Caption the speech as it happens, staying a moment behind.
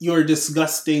you're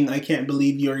disgusting. I can't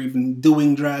believe you're even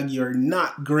doing drag. You're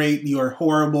not great. You're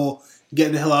horrible.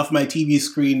 Get the hell off my TV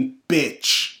screen,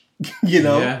 bitch. You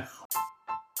know? Yeah.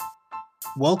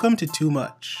 Welcome to Too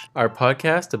Much. Our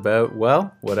podcast about,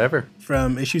 well, whatever.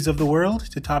 From issues of the world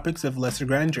to topics of lesser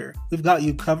grandeur. We've got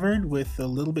you covered with a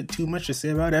little bit too much to say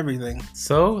about everything.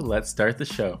 So, let's start the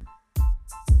show.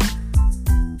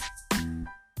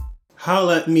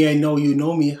 Holla at me, I know you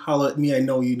know me. Holla at me, I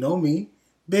know you know me.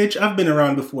 Bitch, I've been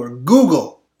around before.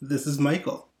 Google. This is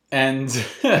Michael. And,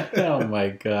 oh my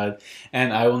god.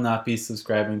 And I will not be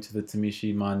subscribing to the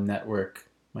TAMISHA IMAN network.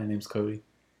 My name's Cody.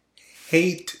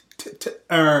 Hater.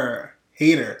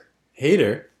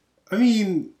 Hater? I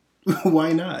mean,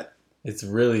 why not? It's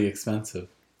really expensive.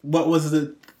 What was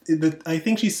the I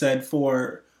think she said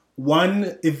for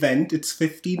one event, it's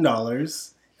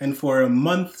 $15. And for a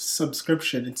month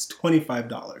subscription, it's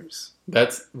 $25.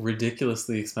 That's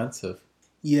ridiculously expensive.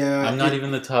 Yeah. I'm not even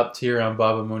the top tier on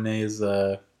Baba Monet's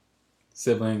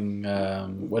sibling,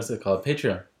 what's it called?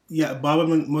 Patreon. Yeah, Baba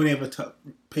Monet have a top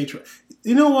Patreon.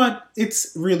 You know what?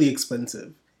 It's really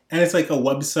expensive. And it's like a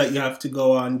website you have to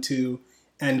go on to.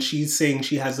 And she's saying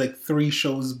she has like 3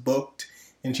 shows booked.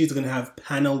 And she's going to have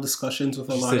panel discussions with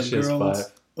a lot of girls.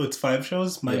 5. Oh, it's 5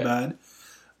 shows? My bad.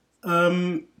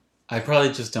 I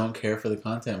probably just don't care for the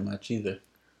content much either.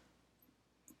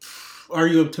 Are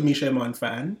you a TAMISHA IMAN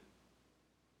fan?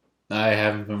 I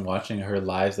haven't been watching her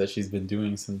lives that she's been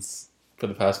doing for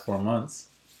the past 4 months.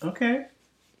 Okay.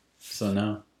 So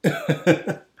no.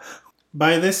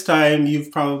 By this time,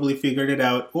 you've probably figured it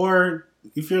out. Or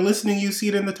if you're listening, you see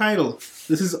it in the title.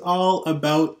 This is all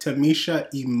about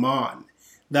TAMISHA IMAN.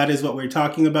 That is what we're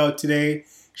talking about today.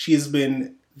 She has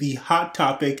been the hot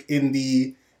topic in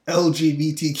the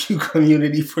LGBTQ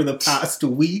community for the past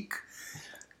week.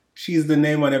 She's the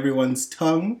name on everyone's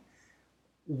tongue.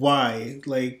 Why?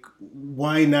 Like,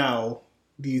 why now,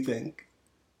 do you think?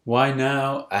 Why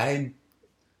now? I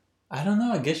don't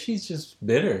know. I guess she's just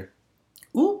bitter.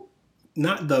 Ooh,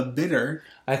 not the bitter.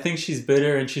 I think she's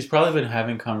bitter, and she's probably been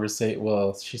having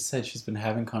she said she's been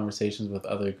having conversations with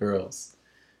other girls.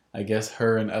 I guess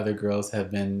her and other girls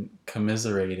have been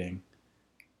commiserating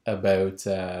about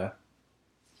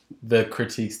the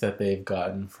critiques that they've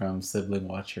gotten from sibling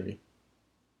watchery.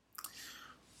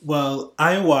 Well,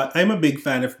 I'm a big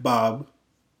fan of Bob,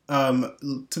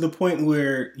 to the point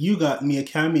where you got me a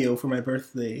cameo for my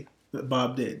birthday that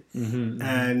Bob did. Mm-hmm.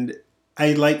 And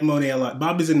I like Monet a lot.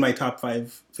 Bob is in my top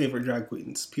 5 favorite drag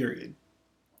queens, period.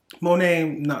 Monet,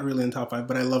 not really in top 5,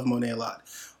 but I love Monet a lot.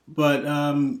 But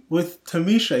with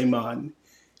TAMISHA IMAN,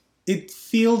 it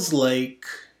feels like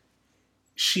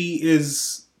she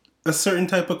is a certain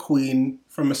type of queen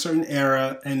from a certain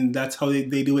era, and that's how they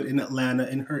do it in Atlanta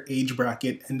in her age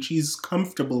bracket, and she's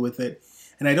comfortable with it.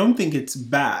 And I don't think it's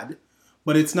bad,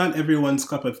 but it's not everyone's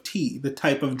cup of tea. The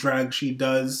type of drag she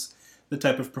does, the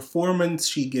type of performance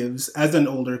she gives as an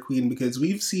older queen, because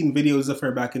we've seen videos of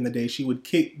her back in the day. She would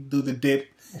do the dip,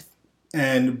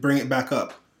 and bring it back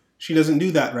up. She doesn't do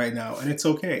that right now, and it's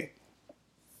okay.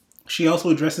 She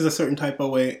also dresses a certain type of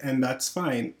way, and that's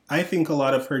fine. I think a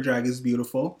lot of her drag is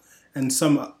beautiful, and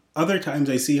some other times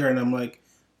I see her and I'm like,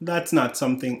 that's not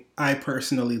something I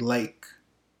personally like.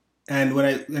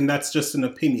 And that's just an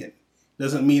opinion.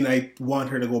 Doesn't mean I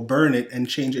want her to go burn it and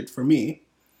change it for me.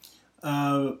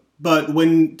 But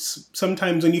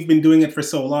sometimes when you've been doing it for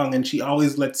so long, and she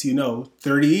always lets you know,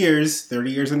 30 years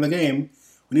in the game,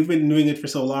 when you've been doing it for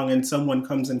so long and someone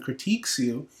comes and critiques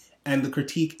you, and the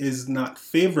critique is not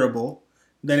favorable,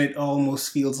 then it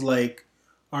almost feels like,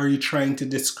 are you trying to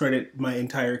discredit my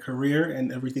entire career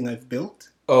and everything I've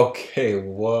built? Okay,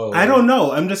 whoa. I don't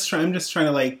know. I'm just trying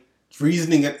to like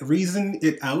reason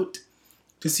it out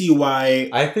to see why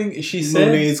I think she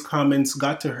said Monet's comments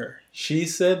got to her. She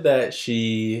said that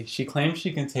she claims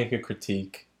she can take a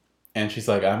critique, and she's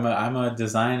like, I'm a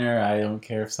designer. I don't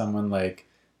care if someone like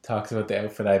talks about the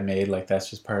outfit I made, like that's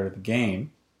just part of the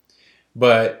game.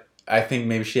 But I think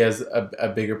maybe she has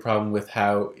a bigger problem with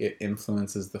how it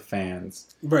influences the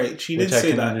fans. Right, she did say that.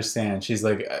 Which I can understand. She's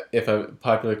like, if a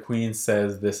popular queen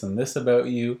says this and this about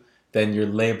you, then you're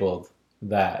labeled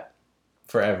that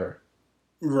forever.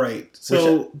 Right.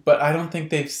 So, but I don't think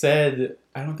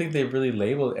they've really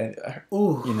labeled it.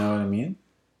 You know what I mean?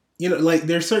 You know, like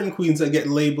there's certain queens that get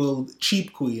labeled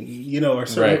cheap queen, you know, or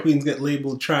certain queens get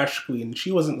labeled trash queen.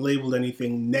 She wasn't labeled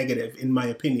anything negative, in my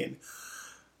opinion.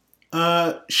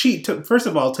 First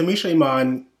of all, TAMISHA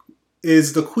IMAN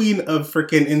is the queen of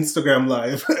freaking Instagram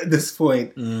Live at this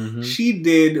point. Mm-hmm. She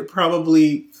did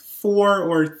probably 4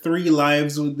 or 3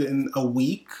 lives within a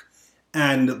week,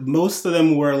 and most of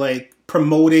them were like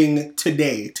promoting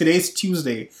today. Today's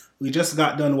Tuesday. We just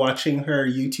got done watching her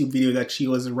YouTube video that she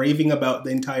was raving about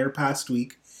the entire past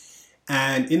week.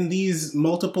 And in these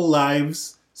multiple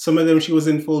lives, some of them she was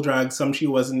in full drag, some she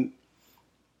wasn't.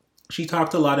 She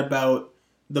talked a lot about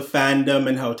the fandom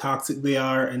and how toxic they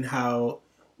are and how,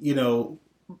 you know,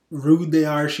 rude they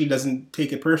are. She doesn't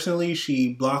take it personally.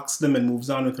 She blocks them and moves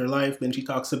on with her life. Then she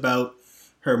talks about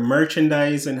her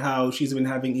merchandise and how she's been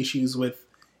having issues with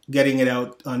getting it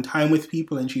out on time with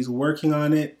people, and she's working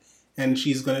on it, and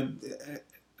she's gonna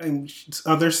and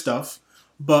other stuff.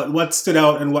 But what stood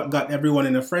out and what got everyone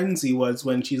in a frenzy was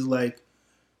when she's like,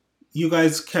 "You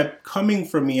guys kept coming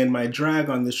for me and my drag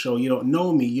on the show. You don't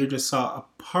know me. You just saw a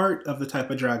part of the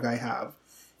type of drag I have.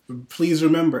 Please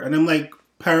remember." And I'm like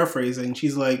paraphrasing.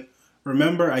 She's like,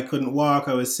 "Remember, I couldn't walk.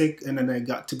 I was sick, and then I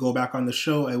got to go back on the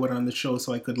show. I went on the show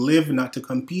so I could live, not to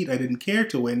compete. I didn't care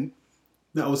to win."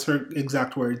 That was her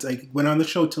exact words. I went on the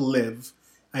show to live.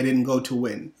 I didn't go to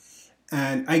win.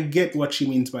 And I get what she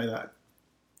means by that.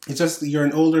 It's just you're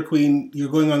an older queen. You're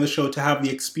going on the show to have the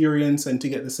experience and to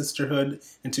get the sisterhood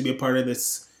and to be a part of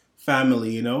this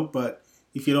family, you know? But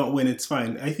if you don't win, it's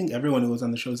fine. I think everyone who goes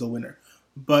on the show is a winner.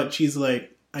 But she's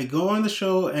like, I go on the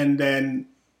show and then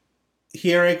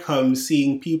here I come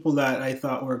seeing people that I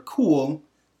thought were cool,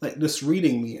 like just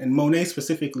reading me. And Monet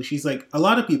specifically, she's like, a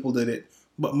lot of people did it,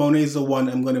 but Monet's the one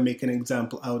I'm going to make an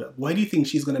example out of. Why do you think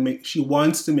she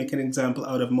wants to make an example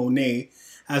out of Monet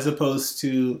as opposed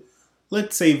to,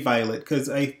 let's say, Violet? Because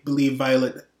I believe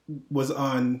Violet was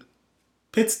on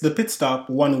the pit stop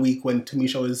 1 week when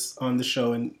Tamisha was on the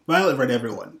show, and Violet read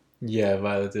everyone. Yeah,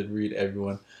 Violet did read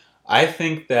everyone. I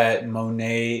think that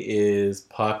Monet is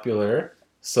popular,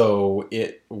 so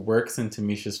it works in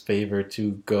Tamisha's favor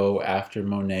to go after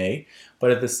Monet. But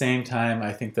at the same time,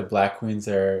 I think the Black Queens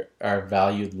are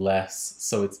valued less,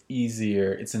 so it's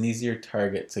an easier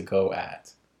target to go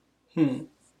at.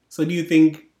 So do you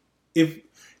think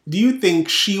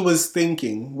she was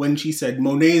thinking when she said,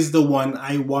 Monet is the one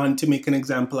I want to make an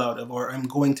example out of, or I'm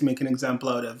going to make an example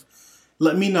out of?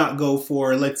 Let me not go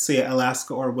for, let's say,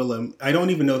 Alaska or Willem. I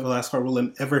don't even know if Alaska or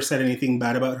Willem ever said anything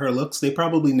bad about her looks. They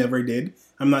probably never did.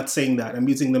 I'm not saying that. I'm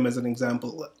using them as an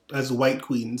example as white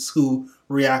queens who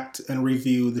react and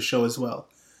review the show as well.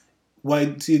 Why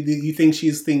do you think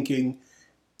she's thinking,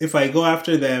 if I go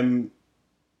after them,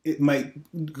 it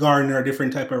might garner a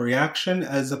different type of reaction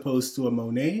as opposed to a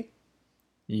Monet?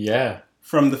 Yeah.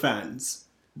 From the fans.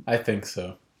 I think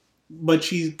so. But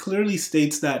she clearly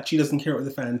states that she doesn't care what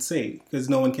the fans say because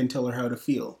no one can tell her how to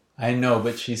feel. I know,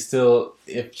 but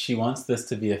if she wants this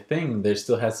to be a thing, there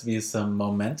still has to be some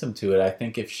momentum to it. I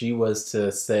think if she was to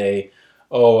say,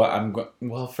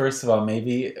 well, first of all,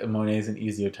 maybe Monet's an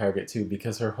easier target too,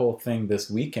 because her whole thing this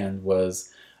weekend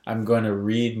was, I'm going to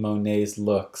read Monet's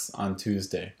looks on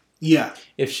Tuesday. Yeah.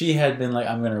 If she had been like,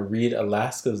 I'm going to read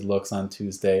Alaska's looks on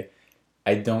Tuesday,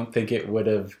 I don't think it would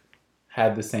have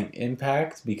had the same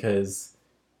impact, because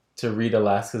to read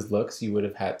Alaska's looks, you would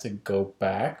have had to go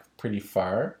back pretty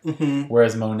far. Mm-hmm.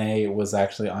 Whereas Monet was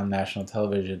actually on national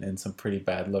television in some pretty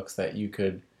bad looks that you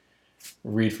could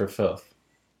read for filth.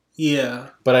 Yeah.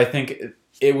 But I think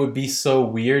it would be so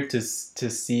weird to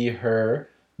see her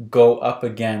go up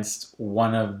against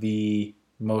one of the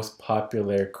most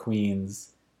popular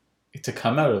queens to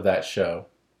come out of that show.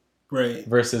 Right.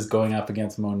 Versus going up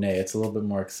against Monet. It's a little bit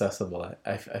more accessible,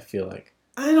 I feel like.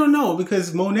 I don't know,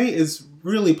 because Monet is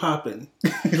really popping.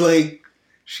 Like,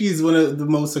 she's one of the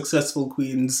most successful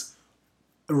queens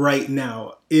right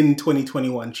now in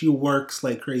 2021. She works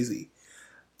like crazy.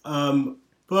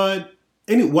 But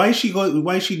anyway,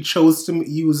 why she chose to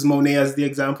use Monet as the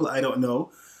example, I don't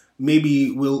know. Maybe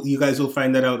you guys will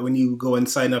find that out when you go and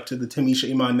sign up to the Tamisha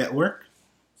Iman network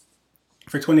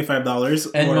for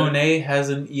 $25. And Monet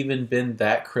hasn't even been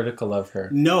that critical of her.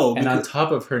 No. And on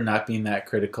top of her not being that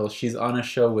critical, she's on a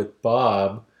show with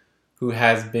Bob, who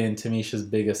has been Tamisha's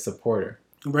biggest supporter.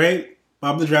 Right?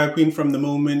 Bob the drag queen, from the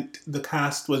moment the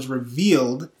cast was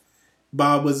revealed,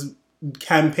 Bob was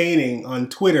campaigning on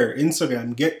Twitter,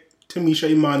 Instagram, get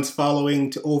Tamisha Iman's following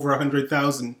to over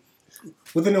 100,000.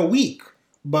 Within a week,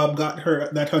 Bob got her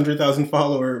that 100,000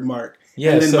 follower mark.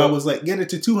 Yeah, and then Bob was like, get it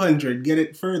to 200, get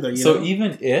it further. You know?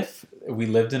 Even if we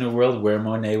lived in a world where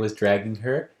Monet was dragging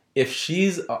her, if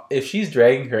she's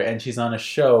dragging her and she's on a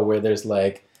show where there's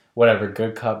like, whatever,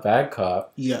 good cop, bad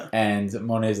cop, yeah, and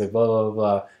Monet's like, blah, blah,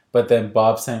 blah, but then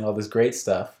Bob's saying all this great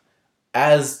stuff,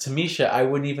 as Tamisha, I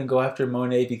wouldn't even go after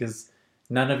Monet because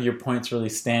none of your points really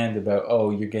stand about,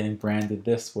 oh, you're getting branded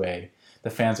this way. The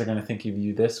fans are going to think of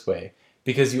you this way.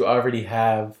 Because you already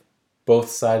have both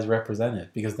sides represented,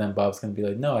 because then Bob's going to be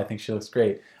like, no, I think she looks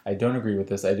great. I don't agree with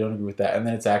this. I don't agree with that. And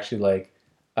then it's actually like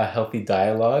a healthy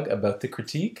dialogue about the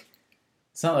critique.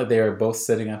 It's not like they were both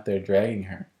sitting up there dragging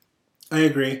her. I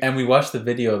agree. And we watched the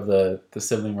video of the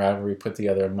sibling rivalry, put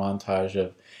together a montage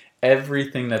of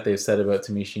everything that they've said about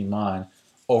Tamisha Iman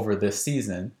over this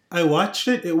season. I watched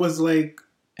it. It was like...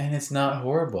 And it's not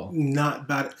horrible. Not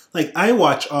bad. Like, I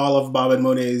watch all of Bob and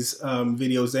Monet's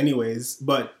videos anyways,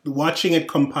 but watching it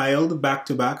compiled back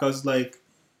to back, I was like,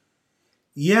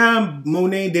 yeah,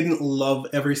 Monet didn't love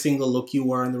every single look you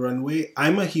wore on the runway.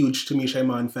 I'm a huge Tamisha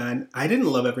Iman fan. I didn't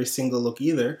love every single look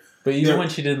either. But even when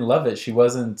she didn't love it, she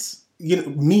wasn't...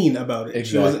 mean about it. Exactly.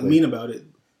 She wasn't mean about it.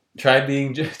 Try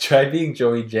being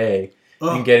Joey J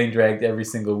and getting dragged every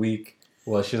single week.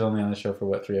 Well, she's only on the show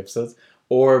for 3 episodes?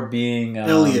 Or being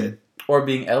Elliot.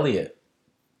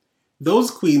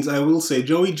 Those queens, I will say,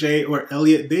 Joey J or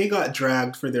Elliot, they got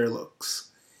dragged for their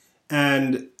looks.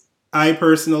 And I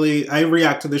personally, I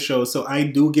react to the show, so I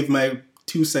do give my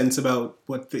 2 cents about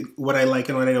what I like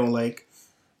and what I don't like.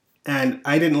 And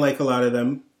I didn't like a lot of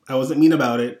them. I wasn't mean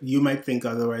about it. You might think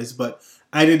otherwise, but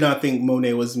I did not think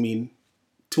Monet was mean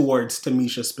towards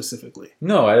Tamisha specifically.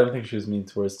 No, I don't think she was mean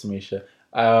towards Tamisha.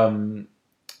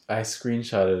 I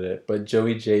screenshotted it, but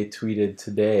Joey J tweeted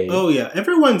today. Oh yeah,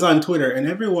 everyone's on Twitter and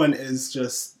everyone is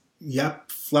just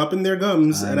flopping their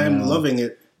gums, and I'm loving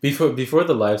it. Before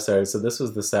the live started, so this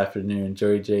was this afternoon,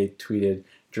 Joey J tweeted,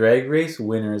 "Drag Race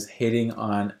winners hitting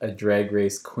on a Drag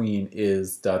Race queen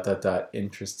is ...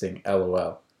 interesting,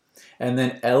 LOL." And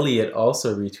then Elliot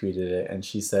also retweeted it, and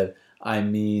she said, "I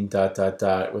mean ...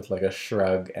 with like a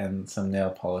shrug and some nail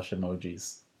polish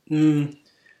emojis."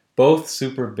 Both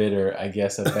super bitter, I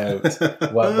guess, about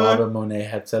what Bob and Monet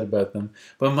had said about them.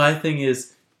 But my thing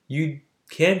is, you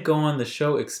can't go on the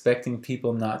show expecting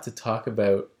people not to talk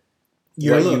about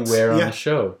what you wear on the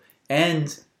show.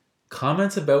 And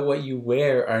comments about what you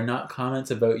wear are not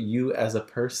comments about you as a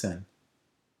person.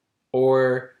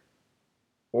 Or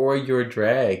your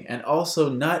drag. And also,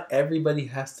 not everybody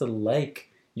has to like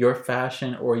your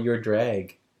fashion or your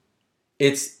drag.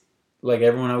 It's, like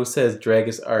everyone always says, drag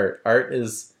is art. Art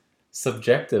is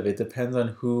subjective. It depends on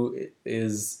who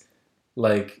is,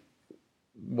 like,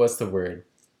 what's the word?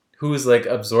 Who is, like,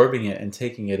 absorbing it and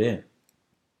taking it in.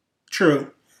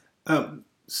 True.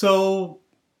 So,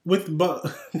 with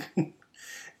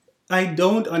I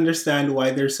don't understand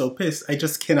why they're so pissed. I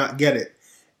just cannot get it.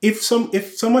 If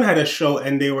someone had a show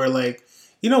and they were like,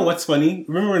 you know what's funny?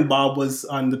 Remember when Bob was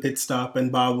on the pit stop and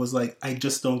Bob was like, I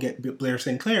just don't get Blair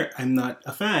St. Clair. I'm not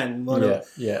a fan.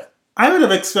 Yeah. I would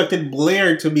have expected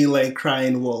Blair to be like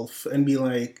crying wolf and be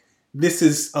like, this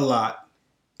is a lot.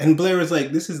 And Blair was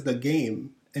like, this is the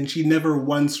game. And she never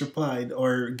once replied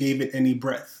or gave it any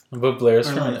breath. But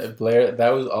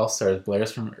that was All Stars.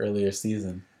 Blair's from earlier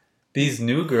season. These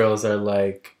new girls are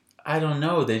like, I don't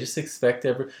know. They just expect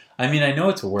I mean, I know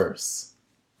it's worse.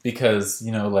 Because,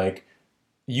 like,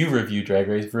 you review Drag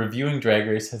Race. Reviewing Drag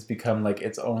Race has become like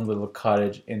its own little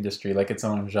cottage industry, like its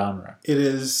own genre. It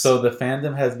is. So the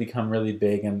fandom has become really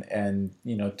big, and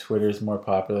Twitter's more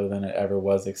popular than it ever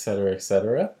was, etc.,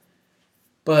 etc.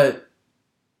 But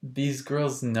these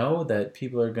girls know that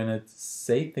people are gonna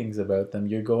say things about them.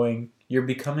 You're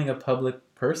becoming a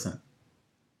public person.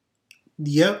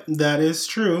 Yep, that is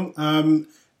true.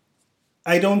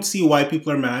 I don't see why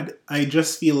people are mad. I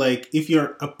just feel like if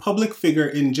you're a public figure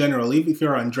in general, even if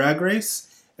you're on Drag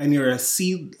Race and you're a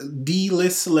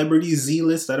D-list celebrity,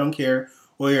 Z-list, I don't care,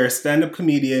 or you're a stand-up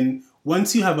comedian,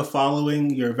 once you have a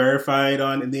following, you're verified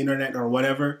on the internet or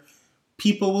whatever,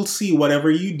 people will see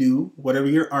whatever you do, whatever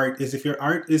your art is. If your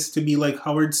art is to be like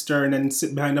Howard Stern and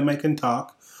sit behind a mic and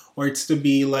talk, or it's to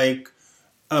be like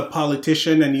a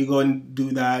politician and you go and do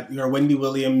that, you're Wendy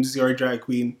Williams, you're a drag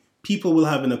queen, people will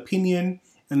have an opinion,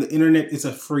 and the internet is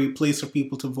a free place for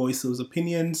people to voice those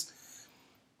opinions.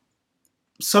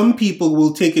 Some people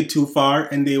will take it too far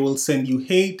and they will send you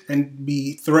hate and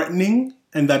be threatening,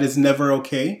 and that is never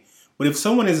okay. But if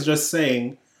someone is just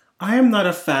saying, I am not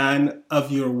a fan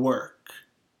of your work,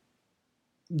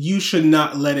 you should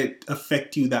not let it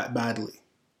affect you that badly.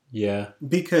 Yeah.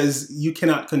 Because you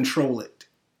cannot control it.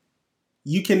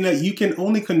 You can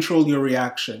only control your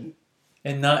reaction.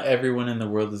 And not everyone in the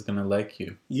world is going to like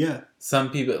you. Yeah.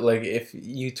 Some people, like, if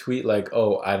you tweet, like,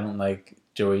 oh, I don't like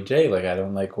Joey J, like, I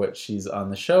don't like what she's on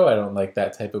the show, I don't like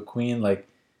that type of queen, like,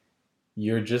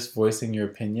 you're just voicing your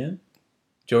opinion.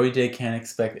 Joey J can't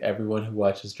expect everyone who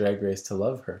watches Drag Race to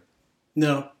love her.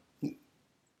 No.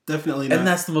 Definitely not. And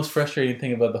that's the most frustrating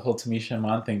thing about the whole Tamisha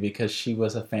Iman thing, because she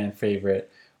was a fan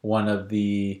favorite, one of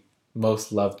the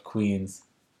most loved queens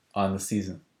on the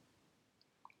season.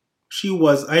 She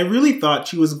was. I really thought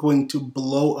she was going to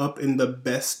blow up in the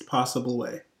best possible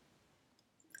way.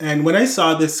 And when I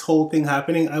saw this whole thing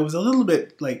happening, I was a little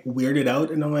bit like weirded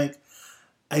out, and I'm like,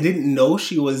 I didn't know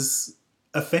she was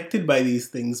affected by these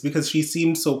things because she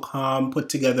seemed so calm, put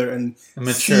together, and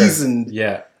Mature. seasoned.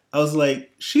 Yeah. I was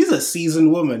like, she's a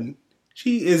seasoned woman.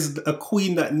 She is a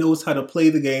queen that knows how to play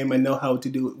the game and know how to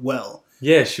do it well.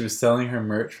 Yeah, she was selling her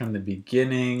merch from the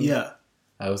beginning. Yeah.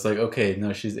 I was like, okay,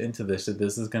 no, she's into this. So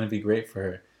this is going to be great for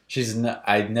her. She's not,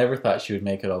 I never thought she would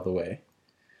make it all the way.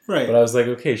 But Right. I was like,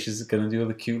 okay, she's going to do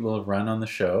a cute little run on the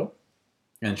show.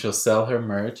 And she'll sell her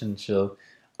merch and she'll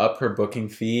up her booking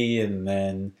fee. And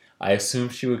then I assume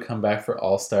she would come back for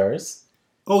All Stars.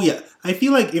 Oh yeah. I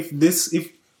feel like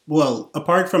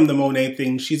apart from the Monet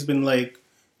thing, she's been like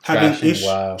Trashing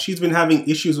WoW. she's been having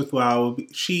issues with WoW.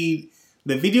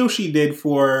 The video she did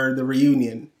for the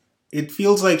reunion, it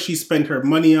feels like she spent her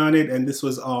money on it and this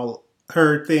was all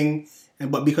her thing.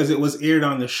 But because it was aired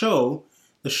on the show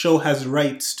has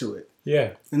rights to it.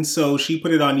 Yeah. And so she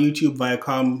put it on YouTube.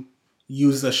 Viacom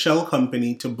used a shell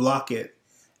company to block it.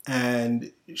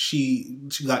 And she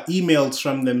got emails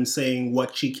from them saying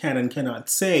what she can and cannot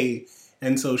say.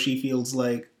 And so she feels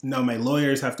like, now my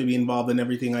lawyers have to be involved in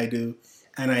everything I do.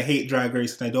 And I hate Drag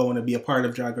Race and I don't want to be a part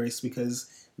of Drag Race because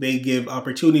they give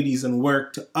opportunities and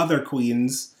work to other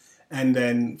queens. And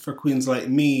then for queens like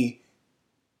me,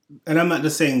 and I'm not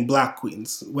just saying black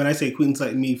queens. When I say queens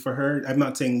like me, for her, I'm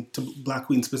not saying to black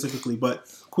queens specifically, but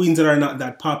queens that are not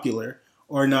that popular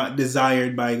or not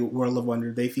desired by World of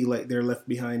Wonder. They feel like they're left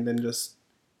behind and just,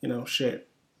 shit.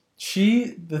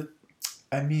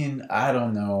 I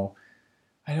don't know.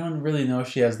 I don't really know if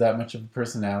she has that much of a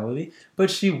personality,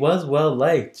 but she was well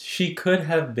liked. She could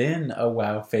have been a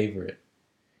WoW favorite.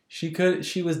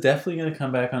 She was definitely going to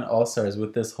come back on All Stars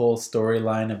with this whole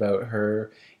storyline about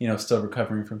her, still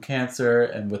recovering from cancer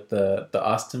and with the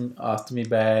ostomy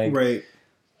bag. Right.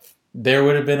 There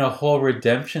would have been a whole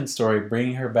redemption story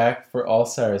bringing her back for All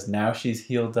Stars. Now she's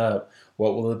healed up.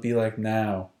 What will it be like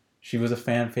now? She was a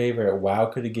fan favorite. WoW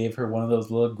could have gave her one of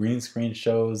those little green screen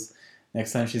shows.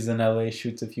 Next time she's in LA,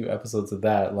 shoots a few episodes of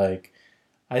that.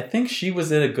 I think she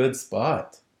was in a good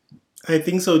spot. I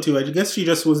think so too. I guess she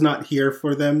just was not here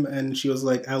for them and she was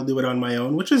like, I'll do it on my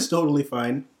own, which is totally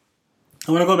fine.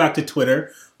 I want to go back to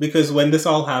Twitter because when this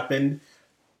all happened,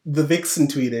 the Vixen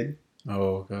tweeted.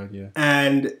 Oh, God, yeah.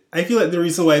 And I feel like the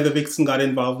reason why the Vixen got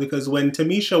involved because when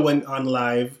Tamisha went on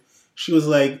live, she was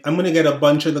like, I'm going to get a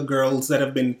bunch of the girls that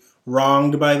have been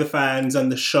wronged by the fans on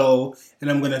the show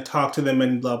and I'm going to talk to them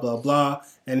and blah, blah, blah.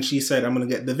 And she said, I'm going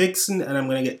to get the Vixen and I'm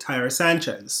going to get Tyra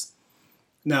Sanchez.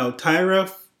 Now,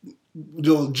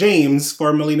 James,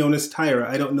 formerly known as Tyra,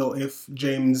 I don't know if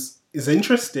James is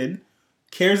interested,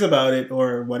 cares about it,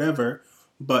 or whatever,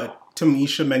 but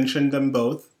Tamisha mentioned them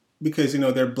both because,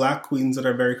 they're black queens that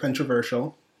are very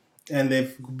controversial, and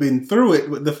they've been through it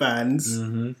with the fans.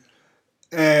 Mm-hmm.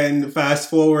 And fast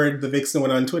forward, the Vixen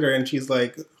went on Twitter, and she's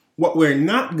like, what we're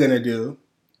not gonna do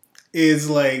is,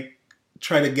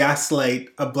 try to gaslight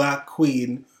a black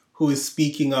queen who is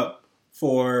speaking up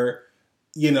for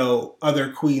other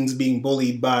queens being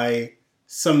bullied by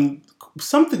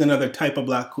another type of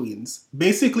black queens.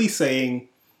 Basically saying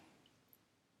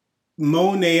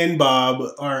Monet and Bob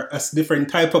are a different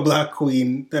type of black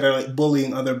queen that are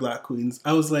bullying other black queens.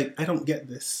 I was like, I don't get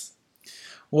this.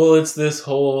 Well, it's this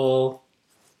whole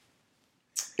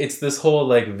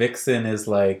Vixen is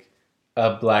a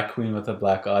black queen with a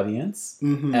black audience,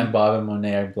 Mm-hmm. and Bob and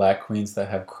Monet are black queens that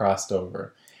have crossed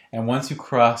over. And once you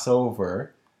cross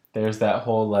over, there's that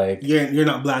whole you're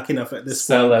not black enough at this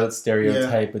sellout point.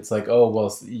 stereotype. Yeah. It's oh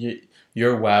well,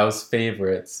 you're WoW's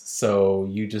favorites, so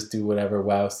you just do whatever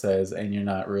WoW says, and you're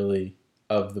not really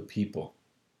of the people,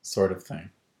 sort of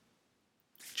thing.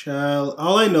 Child,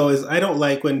 all I know is I don't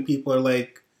like when people are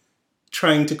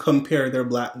trying to compare their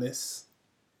blackness.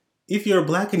 If you're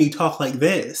black and you talk like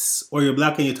this, or you're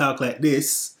black and you talk like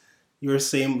this, you're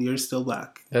still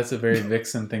black. That's a very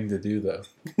Vixen thing to do, though.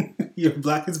 You're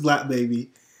black is black,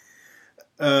 baby.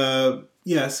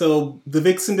 So the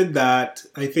Vixen did that.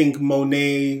 I think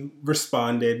Monet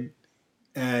responded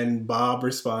and Bob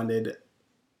responded.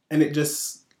 And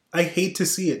I hate to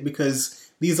see it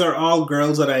because these are all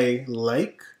girls that I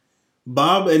like.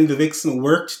 Bob and the Vixen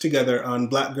worked together on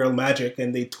Black Girl Magic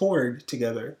and they toured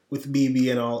together with BB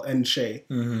and Shay.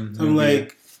 Mm-hmm. So I'm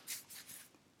like,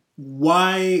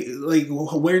 why,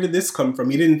 where did this come from?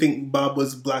 You didn't think Bob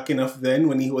was black enough then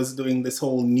when he was doing this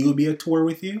whole Nubia tour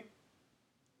with you?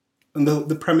 And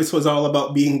the premise was all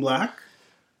about being black?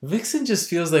 Vixen just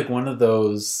feels like one of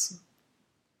those,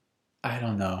 I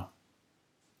don't know.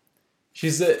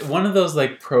 She's one of those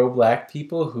pro-black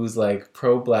people who's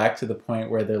pro-black to the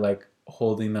point where they're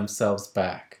holding themselves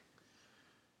back.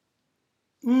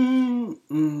 I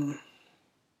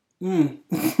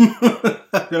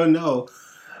don't know.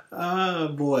 Ah,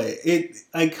 boy.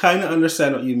 I kind of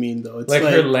understand what you mean, though. It's Like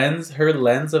like, her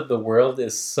lens of the world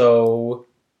is so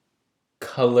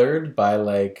colored by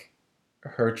like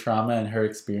her trauma and her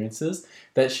experiences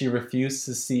that she refused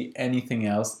to see anything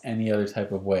else any other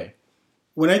type of way.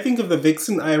 when I think of the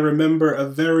Vixen, I remember a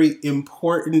very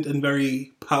important and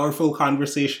very powerful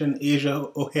conversation Asia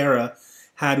O'Hara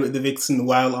had with the Vixen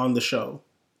while on the show.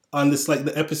 On this, like,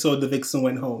 the episode The Vixen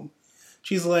Went Home.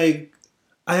 She's like,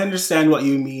 I understand what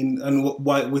you mean and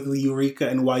why with the Eureka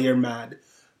and why you're mad.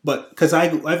 But because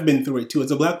I've been through it too.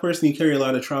 As a black person, you carry a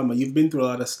lot of trauma. You've been through a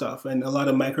lot of stuff, and a lot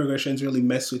of microaggressions really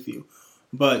mess with you.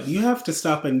 But you have to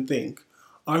stop and think: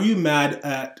 are you mad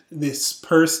at this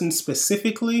person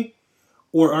specifically,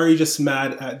 or are you just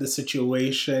mad at the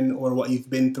situation or what you've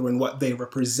been through and what they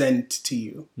represent to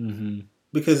you? Mm-hmm.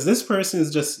 Because this person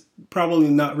is just probably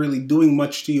not really doing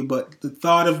much to you, but the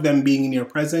thought of them being in your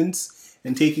presence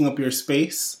and taking up your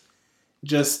space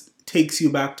just takes you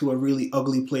back to a really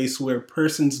ugly place where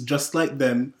persons just like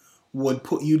them would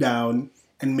put you down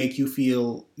and make you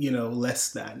feel,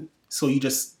 less than. So you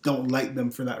just don't like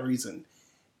them for that reason.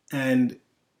 And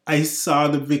I saw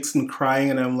the Vixen crying,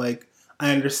 and I'm like,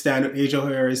 I understand what Asia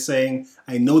O'Hara is saying.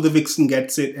 I know the Vixen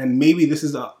gets it, and maybe this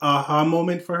is an aha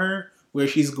moment for her where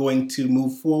she's going to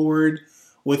move forward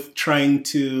with trying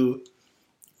to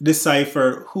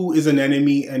decipher who is an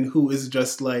enemy and who is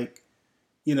just like,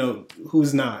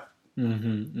 who's not.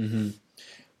 Mm-hmm, mm-hmm.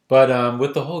 But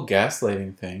with the whole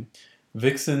gaslighting thing,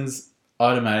 Vixen's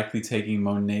automatically taking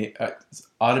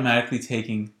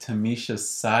Tamisha's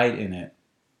side in it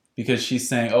because she's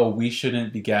saying, "Oh, we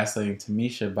shouldn't be gaslighting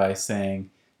Tamisha by saying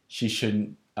she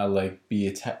shouldn't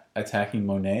be attacking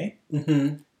Monet."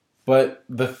 Mm-hmm. But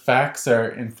the facts are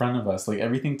in front of us. Like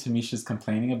everything Tamisha's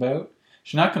complaining about,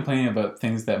 she's not complaining about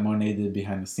things that Monet did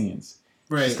behind the scenes.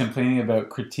 Right. She's complaining about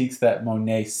critiques that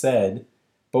Monet said,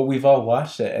 but we've all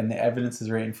watched it and the evidence is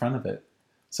right in front of it.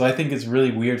 So I think it's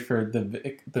really weird for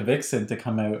the Vixen to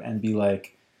come out and be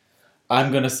like,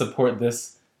 I'm going to support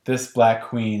this black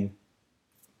queen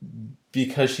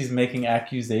because she's making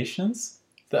accusations.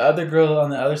 The other girl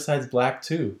on the other side's black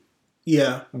too.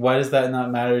 Yeah. Why does that not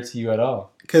matter to you at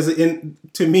all? Because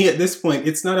to me at this point,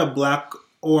 it's not a black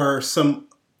or some...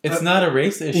 It's not a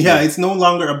race issue. Yeah, it's no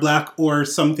longer a black or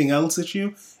something else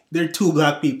issue. They're two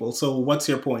black people, so what's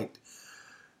your point?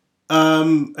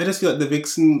 I just feel like the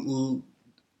Vixen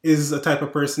is a type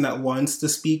of person that wants to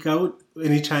speak out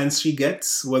any chance she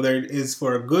gets, whether it is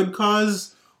for a good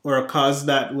cause or a cause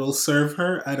that will serve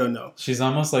her. I don't know. She's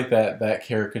almost like that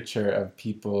caricature of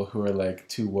people who are like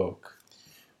too woke.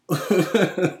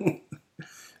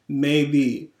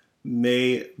 Maybe.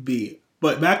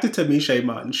 But back to Tamisha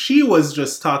Iman. She was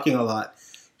just talking a lot.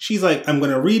 She's like, I'm going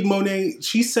to read Monet.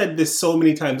 She said this so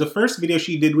many times. The first video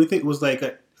she did with it was like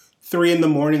at 3 in the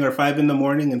morning or 5 in the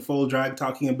morning in full drag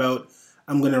talking about,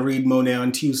 I'm going to read Monet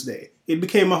on Tuesday. It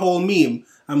became a whole meme.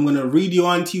 I'm going to read you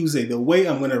on Tuesday. The way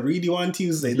I'm going to read you on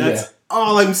Tuesday. That's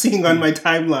all I'm seeing on my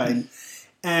timeline.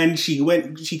 And she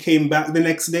came back the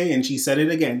next day and she said it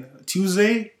again.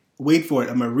 Tuesday, wait for it.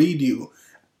 I'm going to read you.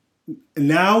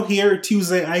 Now here,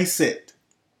 Tuesday, I sit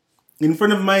in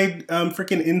front of my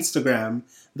freaking Instagram.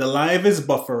 The live is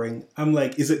buffering. I'm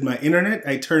like, is it my internet?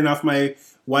 I turn off my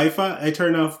Wi-Fi. I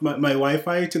turn off my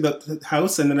Wi-Fi to the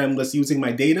house and then I'm just using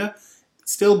my data.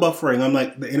 It's still buffering. I'm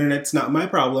like, the internet's not my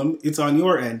problem. It's on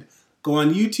your end. Go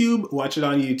on YouTube, watch it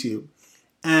on YouTube.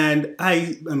 And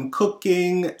I am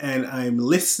cooking and I'm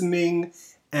listening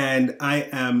and I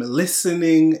am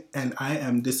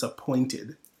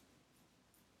disappointed.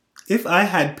 If I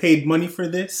had paid money for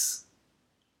this,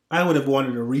 I would have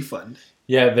wanted a refund.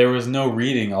 Yeah, there was no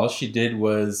reading. All she did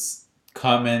was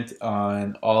comment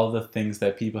on all the things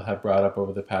that people have brought up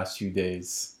over the past few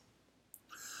days.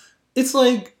 It's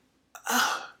like,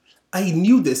 I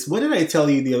knew this. What did I tell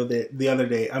you the other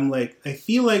day? I'm like, I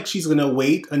feel like she's going to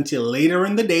wait until later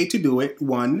in the day to do it,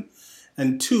 one.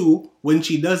 And two, when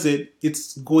she does it,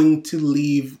 it's going to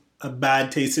leave a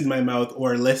bad taste in my mouth,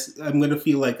 or less. I'm going to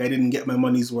feel like I didn't get my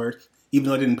money's worth, even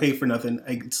though I didn't pay for nothing.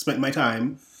 I spent my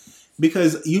time.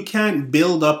 Because you can't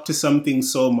build up to something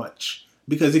so much.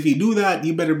 Because if you do that,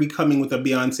 you better be coming with a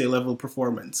Beyonce level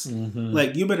performance. Mm-hmm.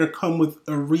 Like, you better come with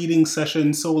a reading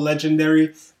session so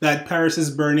legendary that Paris is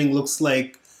Burning looks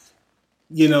like,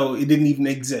 it didn't even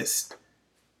exist.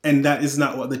 And that is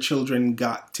not what the children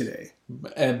got today.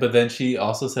 But then she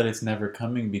also said it's never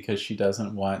coming because she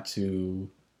doesn't want to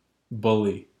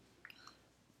bully.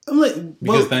 I'm like,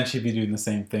 because then she'd be doing the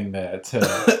same thing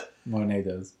that Monet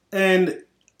does. And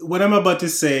what I'm about to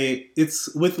say,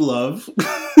 it's with love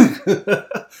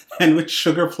and with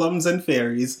sugar plums and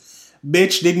fairies.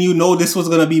 Bitch, didn't you know this was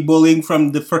going to be bullying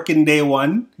from the frickin' day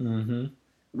one? Mm-hmm.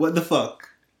 What the fuck?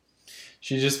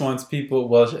 She just wants people...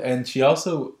 Well, and she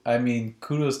also... I mean,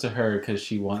 kudos to her because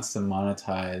she wants to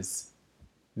monetize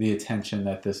the attention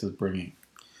that this is bringing.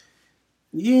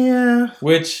 Yeah.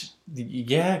 Which,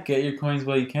 yeah, get your coins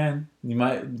while you can. You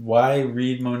might... Why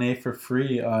read Monet for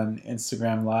free on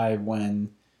Instagram Live when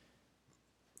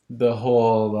the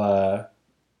whole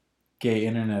gay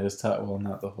internet is taught... Well,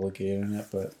 not the whole gay internet,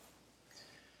 but...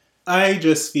 I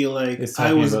just feel like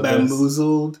I was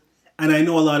bamboozled. And I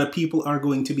know a lot of people are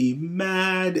going to be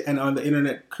mad and on the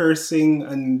internet cursing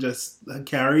and just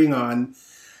carrying on.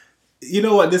 You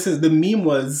know what this is? The meme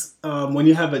was when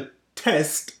you have a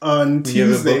test on Tuesday.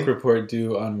 You have a book report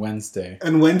due on Wednesday.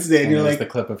 And you're like... the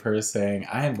clip of her saying,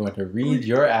 I am going to read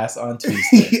your ass on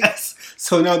Tuesday. Yes.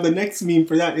 So now the next meme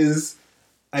for that is...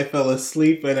 I fell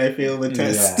asleep and I failed the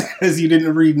test because you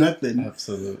didn't read nothing.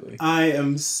 Absolutely. I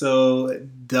am so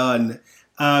done.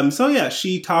 So yeah,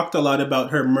 she talked a lot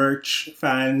about her merch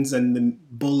fans and the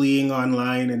bullying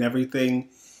online and everything.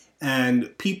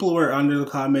 And people were under the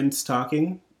comments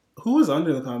talking. Who was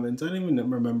under the comments? I don't even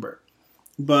remember.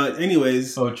 But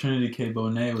anyways. Oh, Trinity K.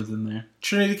 Bonet was in there.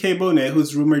 Trinity K. Bonet,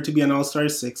 who's rumored to be an All-Star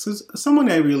 6, who's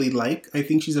someone I really like. I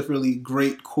think she's a really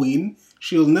great queen.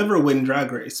 She'll never win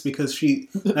Drag Race because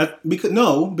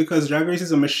because Drag Race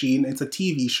is a machine. It's a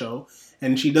TV show,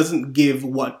 and she doesn't give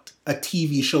what a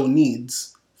TV show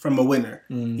needs from a winner.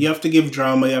 You have to give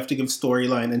drama, you have to give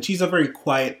storyline, and she's a very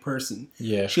quiet person.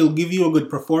 Yeah, she'll give you a good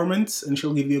performance and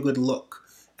she'll give you a good look,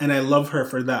 and I love her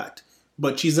for that.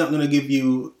 But she's not going to give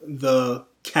you the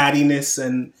cattiness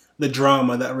and the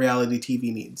drama that reality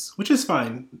TV needs, which is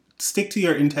fine. Stick to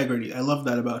your integrity. I love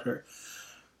that about her.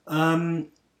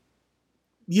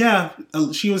 Yeah,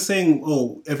 she was saying,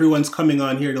 oh, everyone's coming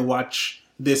on here to watch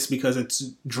this because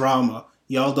it's drama.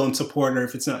 Y'all don't support her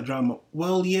if it's not drama.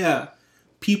 Well, yeah,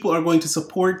 people are going to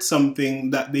support something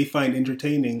that they find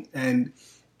entertaining. And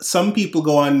some people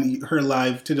go on her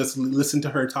live to just listen to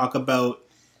her talk about,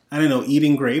 I don't know,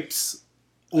 eating grapes.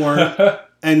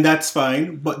 And that's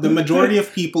fine. But the majority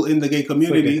of people in the gay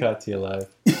community... It's like a Katya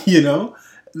live. You know?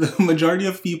 The majority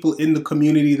of people in the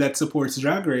community that supports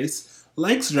Drag Race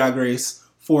likes Drag Race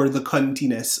for the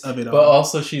cuntiness of it all. But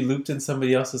also she looped in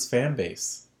somebody else's fan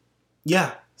base.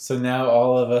 Yeah. So now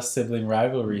all of us sibling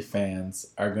rivalry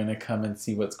fans are going to come and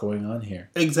see what's going on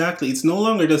here. Exactly. It's no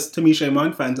longer just TAMISHA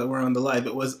IMAN fans that were on the live.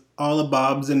 It was all of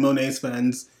Bob's and Monet's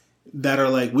fans that are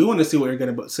like, we want to see what you're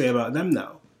going to say about them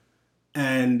now.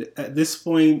 And at this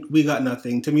point, we got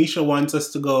nothing. TAMISHA wants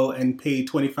us to go and pay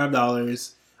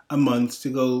 $25 a month to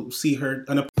go see her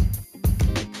on a...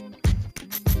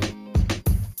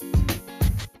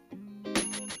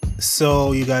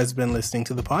 So you guys have been listening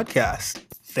to the podcast.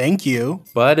 Thank you.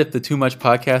 But if the Too Much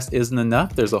podcast isn't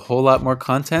enough, there's a whole lot more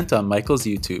content on Michael's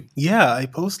YouTube. Yeah, I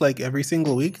post like every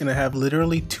single week and I have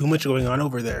literally too much going on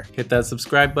over there. Hit that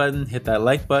subscribe button, hit that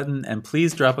like button, and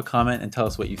please drop a comment and tell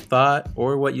us what you thought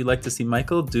or what you'd like to see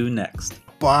Michael do next.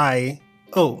 Bye.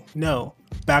 Oh, no.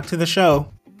 Back to the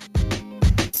show.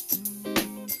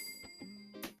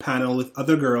 Panel with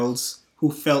other girls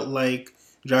who felt like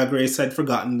Drag Race had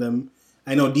forgotten them.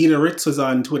 I know Dita Ritz was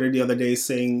on Twitter the other day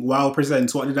saying, "Wow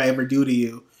presents, what did I ever do to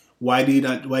you? Why do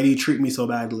you treat me so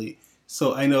badly?"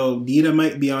 So I know Dita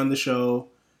might be on the show.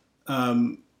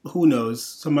 Who knows?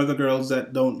 Some other girls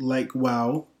that don't like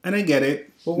WoW. And I get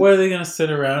it. Well, what are they going to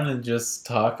sit around and just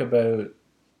talk about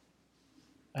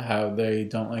how they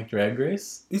don't like Drag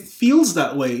Race? It feels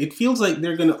that way. It feels like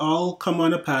they're going to all come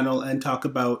on a panel and talk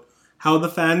about how the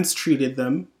fans treated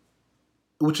them,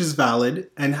 which is valid,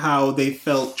 and how they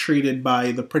felt treated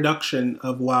by the production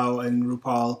of WoW and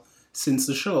RuPaul since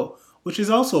the show, which is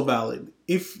also valid.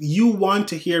 If you want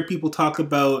to hear people talk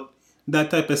about that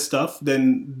type of stuff,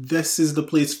 then this is the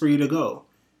place for you to go.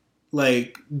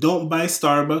 Like, don't buy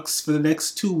Starbucks for the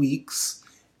next 2 weeks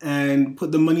and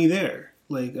put the money there.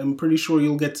 Like, I'm pretty sure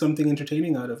you'll get something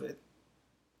entertaining out of it.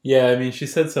 Yeah, I mean, she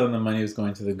said some of the money was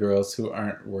going to the girls who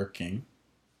aren't working.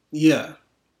 Yeah.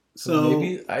 So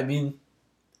maybe, I mean...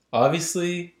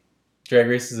 Obviously, Drag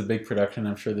Race is a big production.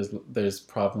 I'm sure there's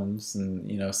problems and,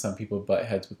 you know, some people butt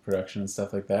heads with production and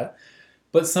stuff like that.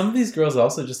 But some of these girls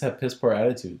also just have piss poor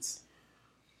attitudes.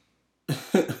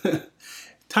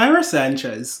 Tyra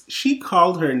Sanchez, she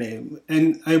called her name.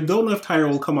 And I don't know if Tyra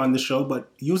will come on the show,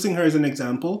 but using her as an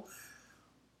example,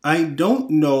 I don't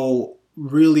know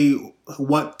really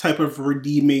what type of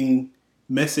redeeming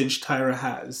message Tyra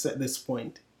has at this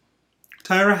point.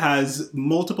 Kyra has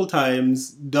multiple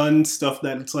times done stuff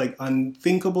that it's like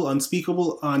unthinkable,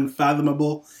 unspeakable,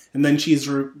 unfathomable, and then she's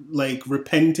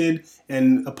repented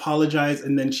and apologized,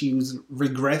 and then she was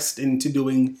regressed into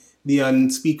doing the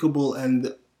unspeakable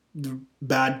and the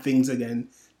bad things again.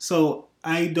 So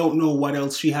I don't know what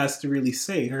else she has to really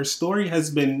say. Her story has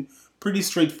been pretty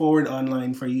straightforward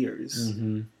online for years.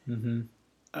 Mm-hmm.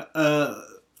 Mm-hmm.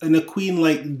 And a queen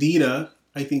like Dita,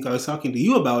 I think I was talking to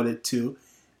you about it too.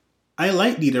 I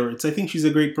like Dita Ritz. I think she's a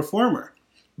great performer.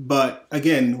 But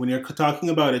again, when you're talking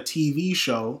about a TV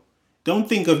show, don't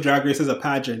think of Drag Race as a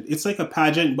pageant. It's like a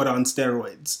pageant, but on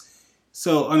steroids.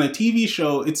 So on a TV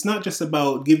show, it's not just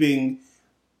about giving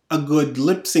a good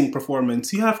lip sync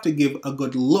performance. You have to give a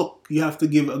good look. You have to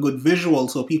give a good visual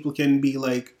so people can be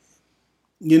like,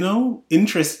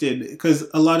 interested. Because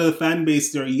a lot of the fan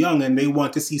base, they're young and they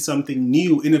want to see something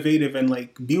new, innovative, and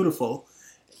like beautiful.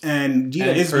 And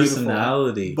Gina is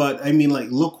personality, beautiful, but I mean, like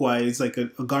look-wise, like a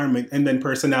garment, and then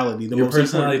personality. Your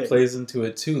personality plays into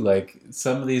it too. Like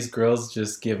some of these girls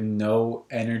just give no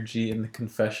energy in the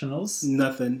confessionals.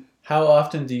 Nothing. How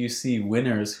often do you see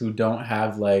winners who don't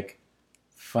have like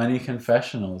funny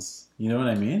confessionals? You know what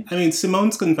I mean? I mean,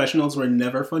 Simone's confessionals were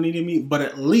never funny to me, but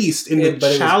at least in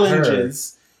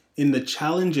the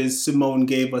challenges, Simone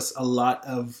gave us a lot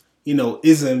of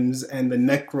isms and the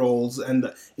neck rolls and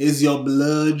the is your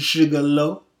blood sugar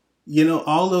low?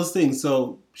 All those things.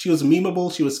 So she was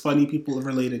memeable. She was funny. People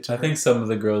related to her. I think some of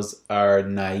the girls are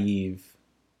naive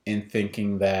in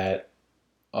thinking that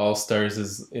All Stars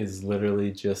is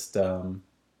literally just a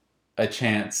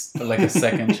chance, like a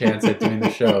second chance at doing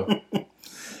the show.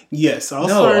 Yes.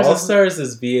 All Stars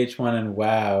is VH1 and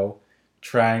WOW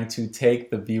trying to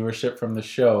take the viewership from the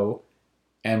show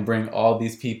and bring all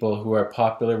these people who are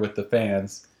popular with the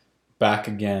fans back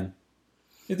again.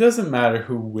 It doesn't matter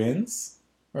who wins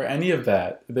or any of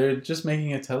that. They're just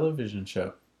making a television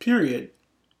show. Period.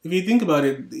 If you think about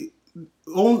it,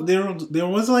 there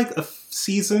was like a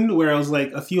season where I was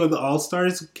like, a few of the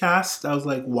All-Stars cast, I was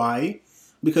like, why?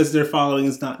 Because their following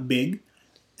is not big.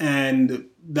 And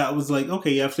that was like,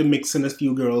 okay, you have to mix in a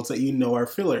few girls that are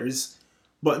fillers.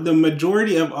 But the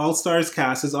majority of All-Stars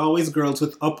cast is always girls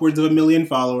with upwards of 1 million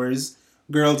followers,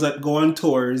 girls that go on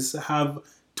tours, have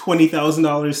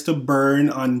 $20,000 to burn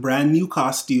on brand new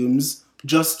costumes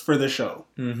just for the show.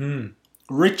 Mm-hmm.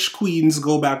 Rich queens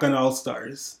go back on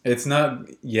All-Stars. It's not,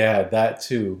 that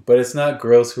too. But it's not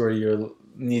girls who are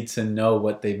need to know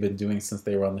what they've been doing since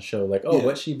they were on the show. Like,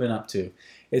 what's she been up to?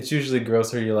 It's usually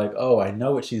girls who you're like, I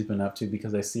know what she's been up to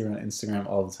because I see her on Instagram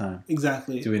all the time.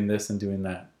 Exactly. Doing this and doing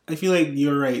that. I feel like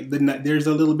you're right. There's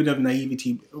a little bit of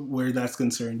naivety where that's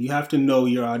concerned. You have to know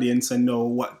your audience and know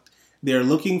what they're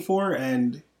looking for,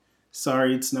 and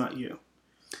sorry, it's not you.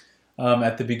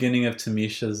 At the beginning of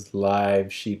Tamisha's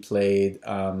live, she played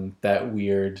that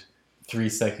weird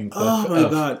 3-second clip. Oh my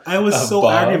God. I was so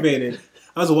aggravated.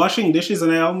 I was washing dishes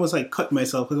and I almost like cut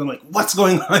myself because I'm like, what's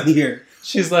going on here?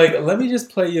 She's like, let me just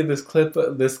play you this clip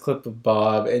of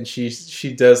Bob, and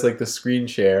she does like the screen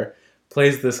share.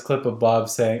 Plays this clip of Bob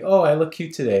saying, I look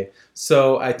cute today.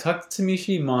 So I talked to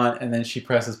Tamisha Iman, and then she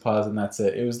presses pause, and that's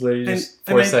it. It was literally just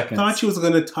 4 seconds. I thought she was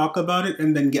going to talk about it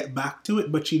and then get back to it,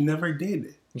 but she never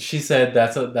did. She said,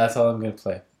 that's all I'm going to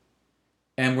play.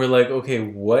 And we're like, okay,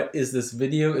 what is this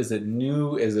video? Is it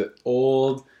new? Is it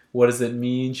old? What does it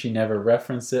mean? She never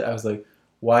referenced it. I was like,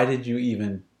 why did you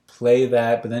even play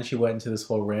that? But then she went into this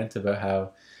whole rant about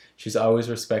how she's always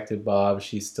respected Bob.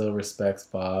 She still respects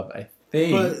Bob. I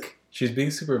think... She's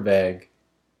being super vague.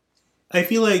 I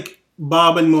feel like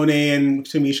Bob and Monet and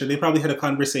Tamisha, they probably had a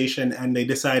conversation and they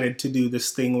decided to do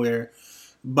this thing where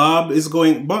Bob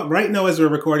right now as we're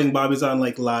recording, Bob is on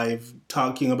like live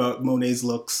talking about Monet's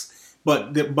looks.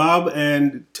 But Bob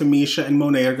and Tamisha and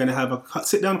Monet are going to have a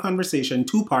sit-down conversation,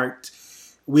 2-part.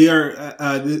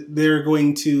 They're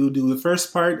going to do the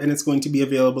first part and it's going to be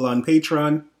available on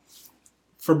Patreon.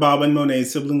 For Bob and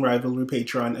Monet's Sibling Rivalry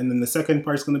Patreon. And then the second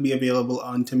part is going to be available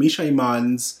on Tamisha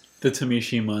Iman's... The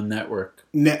Tamisha Iman Network.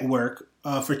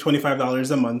 For $25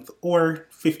 a month or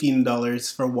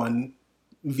 $15 for one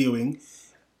viewing.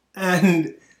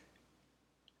 And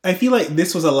I feel like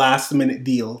this was a last-minute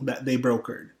deal that they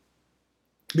brokered.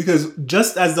 Because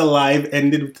just as the live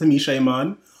ended with Tamisha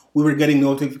Iman, we were getting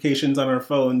notifications on our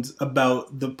phones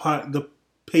about the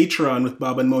Patreon with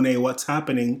Bob and Monet, what's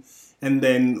happening. And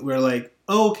then we're like,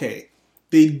 okay,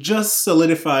 they just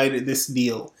solidified this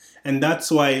deal. And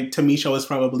that's why Tamisha was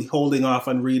probably holding off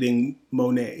on reading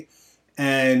Monet.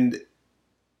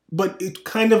 But it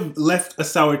kind of left a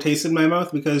sour taste in my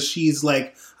mouth because she's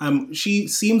like, she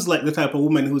seems like the type of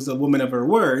woman who's a woman of her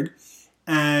word.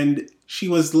 And she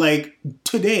was like,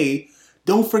 today,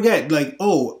 don't forget, like,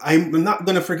 oh, I'm not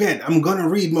gonna forget. I'm gonna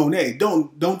read Monet.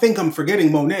 Don't think I'm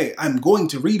forgetting Monet. I'm going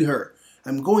to read her.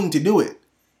 I'm going to do it.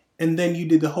 And then you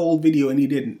did the whole video and you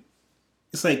didn't.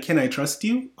 It's like, can I trust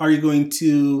you? Are you going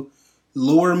to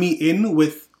lure me in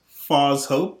with false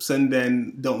hopes and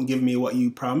then don't give me what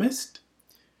you promised?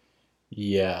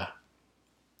 Yeah.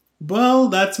 Well,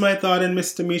 that's my thought on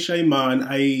Miss Tamisha Iman.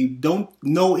 I don't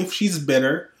know if she's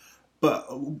better,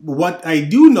 but what I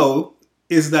do know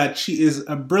is that she is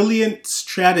a brilliant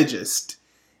strategist.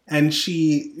 And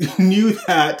she knew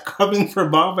that coming for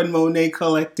Bob and Monet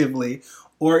collectively,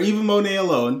 or even Monet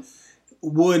alone,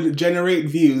 would generate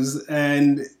views,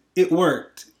 and it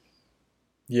worked.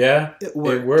 Yeah, It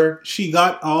worked. It worked. She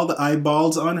got all the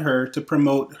eyeballs on her to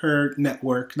promote her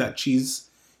network that she's,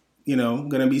 going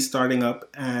to be starting up,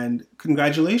 and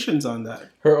congratulations on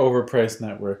that. Her overpriced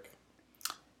network.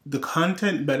 The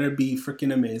content better be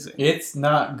freaking amazing. It's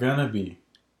not gonna be.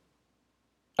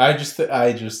 I'm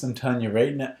telling you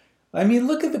right now. I mean,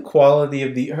 look at the quality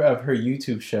of her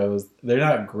YouTube shows. They're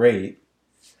not great.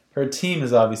 Her team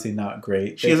is obviously not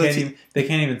great. They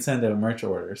can't even send out merch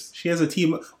orders. She has a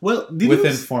team. Well,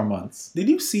 within 4 months. Did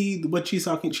you see what she's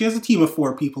talking? She has a team of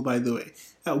 4 people, by the way.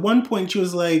 At one point, she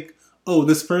was like, "Oh,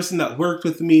 this person that worked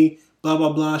with me, blah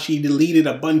blah blah. She deleted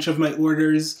a bunch of my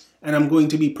orders, and I'm going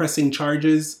to be pressing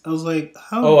charges." I was like,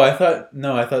 "How?" Oh, I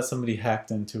thought somebody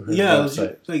hacked into her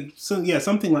website.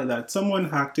 Something like that. Someone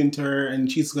hacked into her, and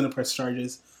she's going to press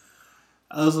charges.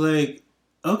 I was like,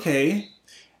 okay.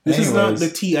 This is not the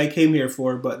tea I came here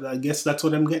for, but I guess that's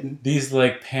what I'm getting. These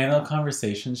like panel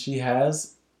conversations she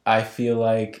has, I feel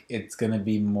like it's gonna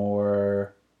be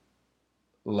more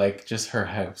like just her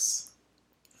house.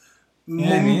 You know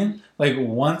what I mean? Like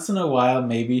once in a while,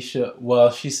 maybe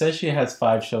she says she has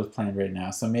 5 shows planned right now,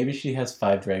 so maybe she has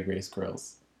 5 Drag Race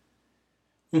girls.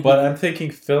 Mm-hmm. But I'm thinking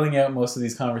filling out most of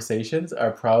these conversations are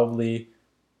probably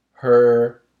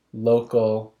her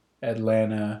local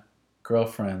Atlanta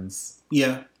girlfriends.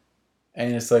 Yeah.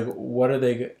 And it's like, what are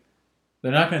they?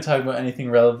 They're not going to talk about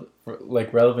anything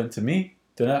relevant to me.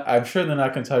 I'm sure they're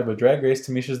not going to talk about Drag Race.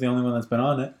 Tamisha's the only one that's been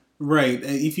on it. Right.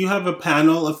 If you have a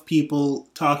panel of people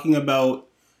talking about...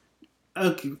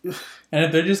 Okay. And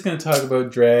if they're just going to talk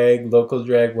about drag, local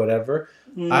drag, whatever,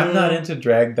 I'm not into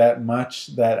drag that much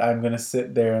that I'm going to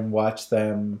sit there and watch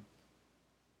them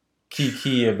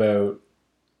kiki about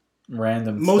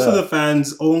random Most stuff. of the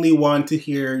fans only want to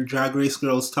hear Drag Race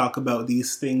girls talk about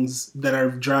these things that are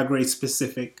Drag Race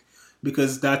specific,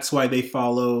 because that's why they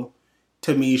follow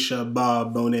Tamisha,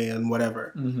 Bob, Monet, and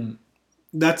whatever. Mm-hmm.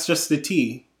 That's just the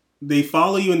tea. They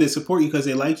follow you and they support you because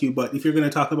they like you, but if you're going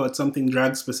to talk about something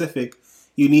drag specific,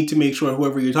 you need to make sure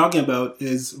whoever you're talking about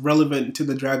is relevant to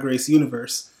the Drag Race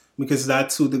universe, because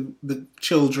that's who the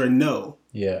children know.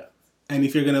 Yeah. And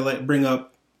if you're going to bring up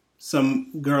some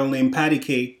girl named Patty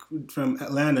Cake from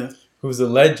Atlanta, who's a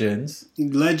legendary. It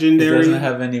doesn't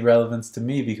have any relevance to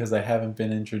me because I haven't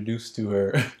been introduced to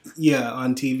her. Yeah,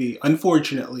 on TV.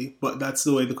 Unfortunately, but that's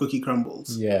the way the cookie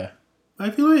crumbles. Yeah.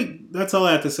 I feel like that's all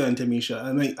I have to say on Tamisha.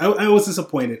 I mean, I was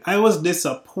disappointed. I was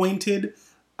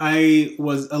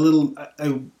a little...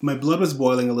 my blood was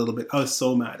boiling a little bit. I was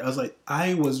so mad. I was like,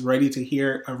 I was ready to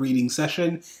hear a reading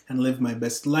session and live my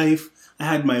best life. I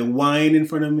had my wine in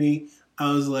front of me.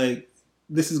 I was like,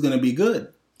 this is going to be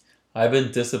good. I've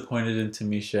been disappointed in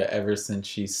Tamisha ever since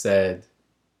she said,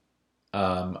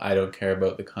 I don't care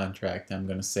about the contract. I'm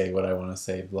going to say what I want to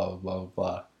say, blah, blah, blah,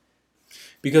 blah.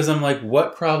 Because I'm like,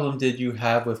 what problem did you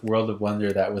have with World of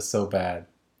Wonder that was so bad?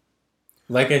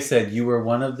 Like I said, you were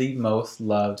one of the most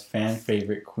loved fan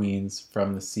favorite queens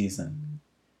from the season.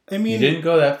 I mean, you didn't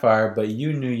go that far, but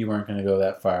you knew you weren't going to go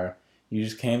that far. You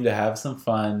just came to have some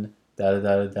fun,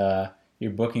 da-da-da-da-da.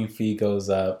 Your booking fee goes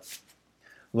up.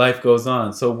 Life goes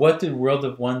on. So what did World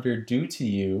of Wonder do to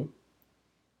you?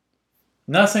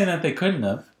 Not saying that they couldn't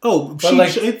have. Oh,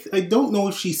 I don't know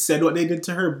if she said what they did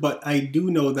to her, but I do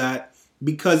know that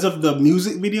because of the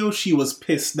music video, she was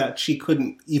pissed that she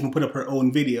couldn't even put up her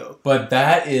own video. But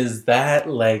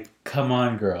come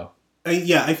on, girl.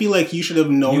 I feel like you should have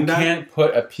known that. You can't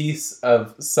put a piece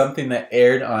of something that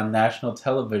aired on national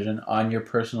television on your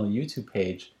personal YouTube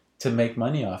page to make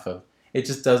money off of. It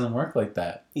just doesn't work like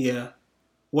that. Yeah.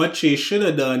 What she should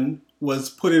have done was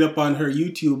put it up on her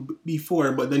YouTube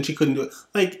before, but then she couldn't do it.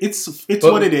 Like, it's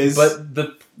what it is. But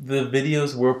the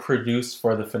videos were produced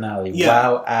for the finale. Yeah.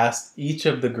 WoW asked each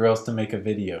of the girls to make a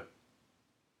video.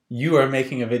 You are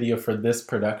making a video for this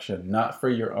production, not for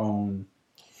your own.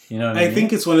 You know what I mean? I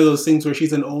think it's one of those things where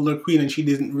she's an older queen and she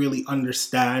didn't really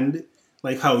understand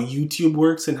like how YouTube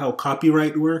works and how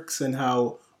copyright works and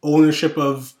how ownership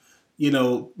of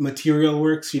material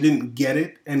works. She didn't get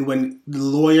it, and when the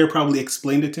lawyer probably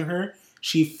explained it to her,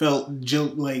 she felt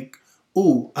like,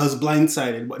 "Ooh, I was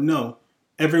blindsided." But no,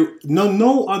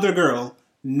 no other girl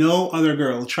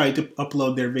tried to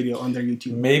upload their video on their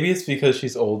YouTube. Maybe it's because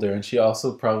she's older, and she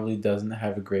also probably doesn't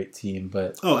have a great team.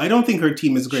 But I don't think her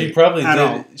team is great.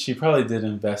 She probably did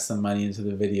invest some money into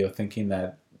the video, thinking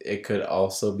that it could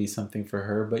also be something for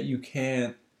her. But you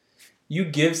can't. You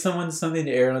give someone something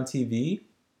to air on TV.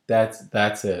 That's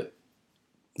it.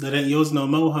 That ain't yours no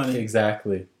more, honey.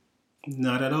 Exactly.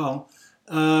 Not at all.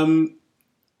 And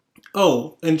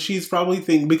she's probably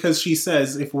thinking, because she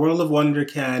says if World of Wonder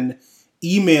can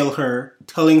email her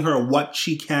telling her what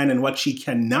she can and what she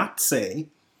cannot say,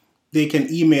 they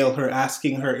can email her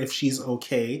asking her if she's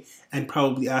okay and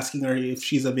probably asking her if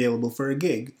she's available for a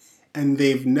gig. And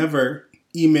they've never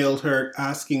emailed her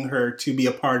asking her to be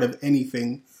a part of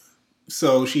anything.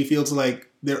 So she feels like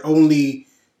they're only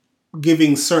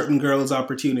giving certain girls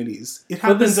opportunities. It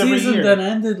happens every year. But the season that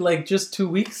ended like just 2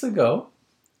 weeks ago.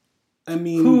 I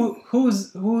mean,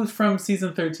 who from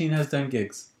season 13 has done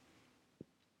gigs?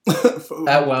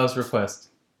 At WoW's request.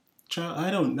 Child, I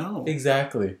don't know.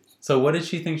 Exactly. So what did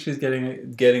she think she's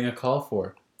getting a call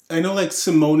for? I know like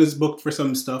Simone is booked for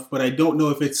some stuff, but I don't know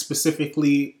if it's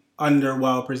specifically under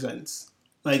WoW Presents.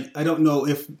 Like, I don't know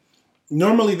if...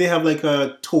 Normally they have like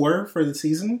a tour for the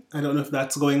season. I don't know if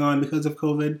that's going on because of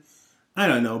COVID. I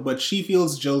don't know, but she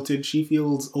feels jilted, she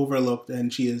feels overlooked,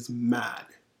 and she is mad.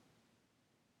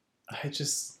 I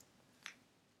just...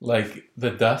 Like, the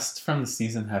dust from the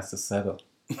season has to settle.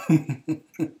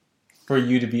 For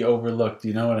you to be overlooked,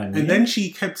 you know what I mean? And then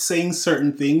she kept saying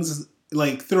certain things,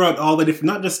 like, throughout all the different...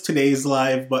 Not just today's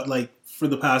live, but, like, for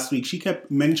the past week. She kept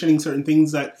mentioning certain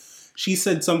things that... She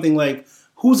said something like,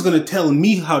 who's going to tell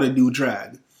me how to do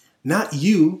drag? Not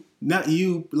you,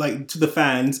 like, to the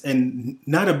fans, and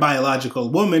not a biological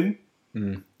woman.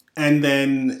 Mm. And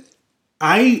then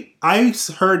I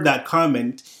heard that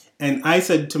comment, and I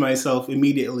said to myself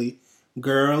immediately,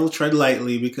 girl, tread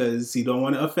lightly, because you don't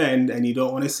want to offend and you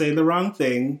don't want to say the wrong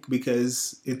thing,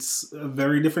 because it's a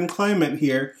very different climate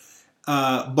here.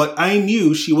 But I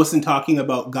knew she wasn't talking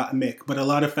about Gottmik, but a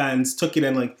lot of fans took it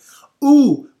and like,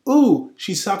 ooh,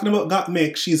 she's talking about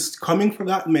Gottmik, she's coming for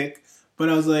Gottmik. But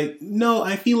I was like, no,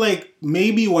 I feel like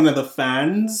maybe one of the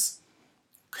fans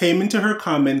came into her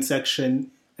comment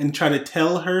section and tried to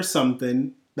tell her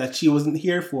something that she wasn't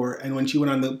here for. And when she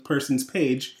went on the person's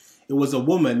page, it was a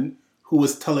woman who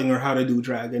was telling her how to do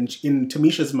drag. And in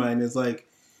Tamisha's mind, is like,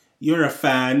 you're a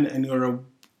fan, and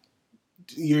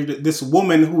you're this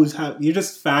woman you're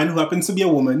just a fan who happens to be a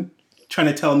woman trying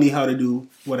to tell me how to do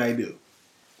what I do.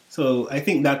 So I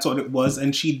think that's what it was.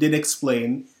 And she did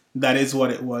explain that is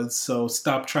what it was. So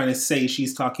stop trying to say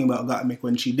she's talking about Gottmik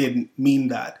when she didn't mean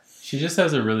that. She just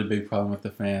has a really big problem with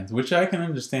the fans, which I can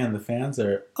understand. The fans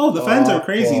are... Oh, the fans are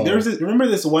crazy. Remember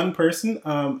this one person?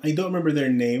 I don't remember their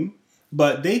name,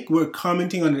 but they were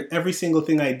commenting on every single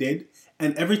thing I did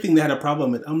and everything they had a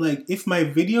problem with. I'm like, if my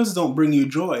videos don't bring you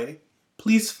joy,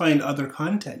 please find other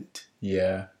content.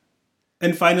 Yeah.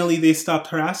 And finally, they stopped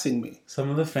harassing me. Some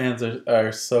of the fans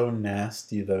are so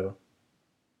nasty, though.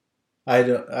 I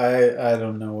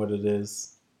don't know what it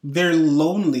is. They're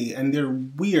lonely and they're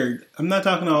weird. I'm not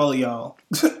talking to all of y'all.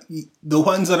 The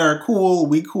ones that are cool,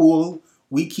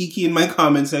 we kiki in my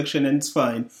comment section and it's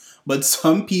fine. But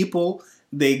some people,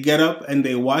 they get up and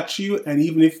they watch you, and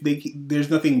even if there's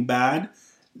nothing bad,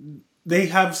 they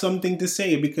have something to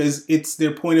say because it's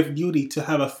their point of duty to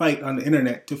have a fight on the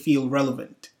internet to feel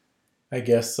relevant. I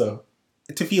guess so.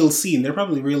 To feel seen. They're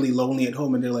probably really lonely at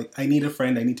home and they're like, I need a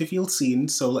friend, I need to feel seen,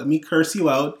 so let me curse you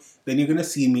out, then you're going to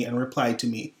see me and reply to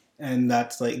me. And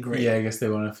that's like great. Yeah, I guess they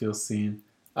want to feel seen.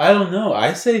 I don't know.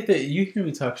 I say that you hear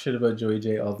me talk shit about Joey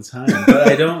J all the time, but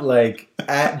I don't like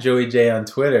at Joey J on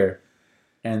Twitter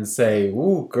and say,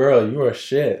 ooh, girl, you are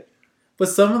shit. But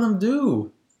some of them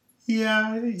do.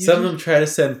 Yeah. Some of them try to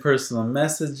send personal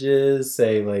messages,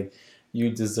 say like, you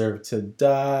deserve to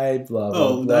die, blah, blah, blah.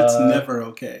 Oh, that's never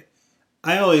okay.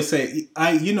 I always say,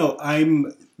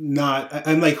 I'm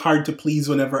like hard to please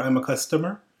whenever I'm a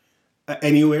customer.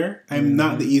 Anywhere. I'm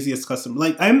not the easiest customer.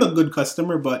 Like, I'm the good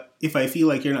customer, but if I feel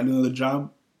like you're not doing a good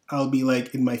job, I'll be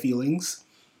like in my feelings.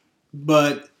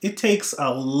 But it takes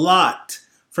a lot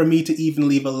for me to even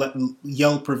leave a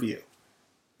Yelp review.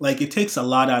 Like, it takes a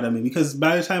lot out of me because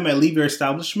by the time I leave your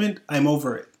establishment, I'm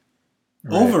over it.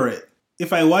 Right. Over it.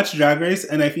 If I watch Drag Race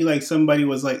and I feel like somebody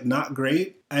was like not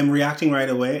great, I'm reacting right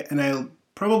away, and I'll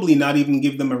probably not even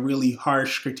give them a really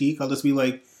harsh critique. I'll just be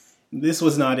like, this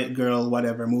was not it, girl,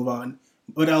 whatever, move on.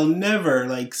 But I'll never,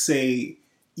 like, say,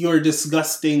 you're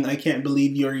disgusting. I can't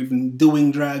believe you're even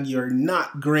doing drag. You're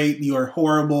not great. You're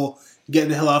horrible. Get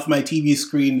the hell off my TV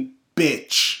screen,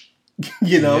 bitch.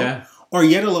 You know? Yeah. Or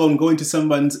yet alone going to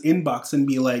someone's inbox and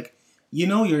be like, you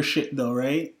know your shit though,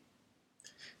 right?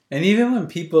 And even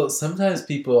when sometimes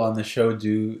people on the show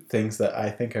do things that I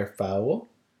think are foul,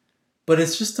 but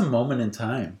it's just a moment in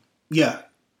time. Yeah.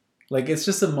 Like, it's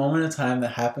just a moment in time that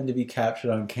happened to be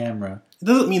captured on camera. It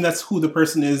doesn't mean that's who the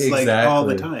person is, like, all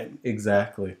the time.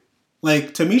 Exactly.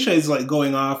 Like, Tamisha is, like,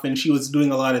 going off and she was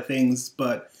doing a lot of things,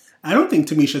 but I don't think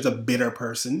Tamisha's a bitter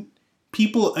person.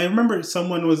 I remember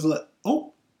someone was like,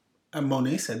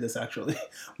 Monet said this, actually.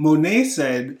 Monet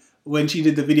said, when she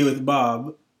did the video with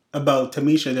Bob about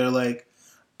Tamisha, they're like,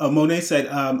 Monet said,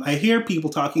 I hear people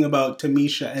talking about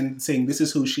Tamisha and saying this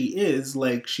is who she is,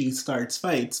 like she starts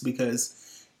fights, because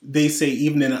they say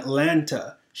even in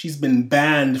Atlanta, she's been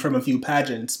banned from a few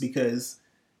pageants because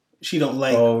she don't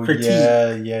like critique.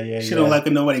 Yeah. She don't like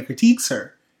when nobody critiques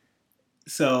her.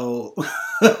 So,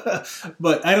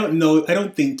 but I don't know. I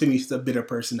don't think Tamisha's a bitter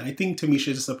person. I think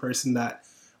Tamisha's just a person that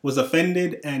was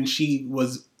offended and she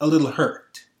was a little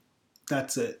hurt.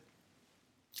 That's it.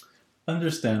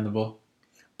 Understandable.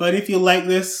 But if you like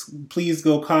this, please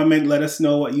go comment, let us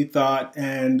know what you thought,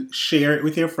 and share it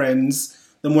with your friends.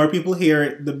 The more people hear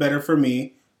it, the better for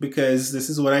me, because this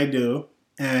is what I do,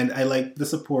 and I like the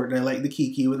support, and I like the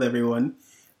kiki with everyone.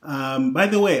 By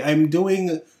the way, I'm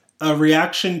doing a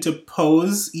reaction to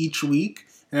Pose each week,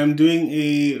 and I'm doing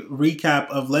a recap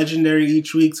of Legendary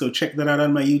each week, so check that out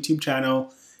on my YouTube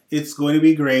channel. It's going to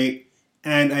be great,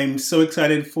 and I'm so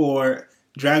excited for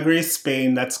Drag Race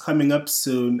Spain that's coming up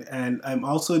soon, and I'm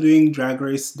also doing Drag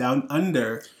Race Down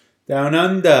Under. Down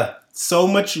Under! So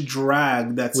much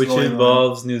drag that's Which going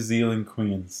involves New Zealand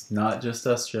queens, not just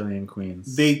Australian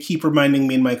queens. They keep reminding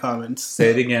me in my comments. Say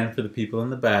it again for the people in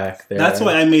the back. That's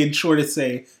why I made sure to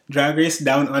say Drag Race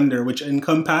Down Under, which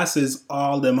encompasses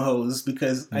all them hoes,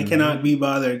 because I cannot be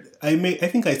bothered. I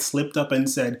think I slipped up and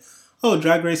said, oh,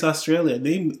 Drag Race Australia.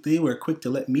 They were quick to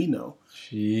let me know.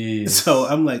 Jeez. So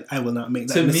I'm like, I will not make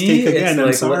that mistake again.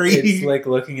 I'm sorry. It's like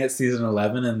looking at season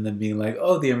 11 and then being like,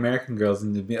 oh, the American girls,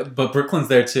 but Brooklyn's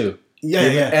there too.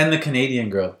 Yeah. And the Canadian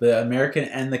girl. The American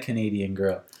and the Canadian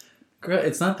girl. Girl,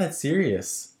 it's not that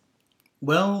serious.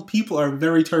 Well, people are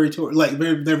very territorial. Like,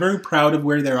 they're very proud of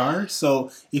where they are.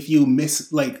 So if you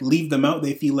leave them out,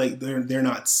 they feel like they're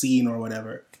not seen or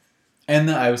whatever.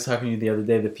 And I was talking to you the other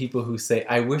day, the people who say,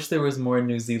 I wish there was more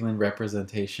New Zealand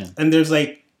representation. And there's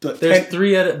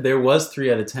there was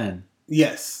 3 out of 10.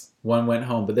 Yes. One went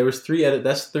home, but there was 3 out of,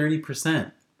 that's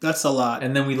 30%. That's a lot.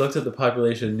 And then we looked at the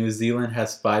population. New Zealand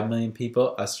has 5 million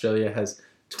people. Australia has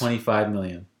 25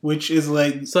 million. Which is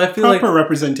like proper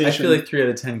representation. I feel like 3 out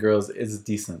of 10 girls is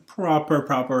decent. Proper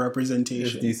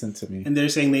representation. It's decent to me. And they're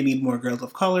saying they need more girls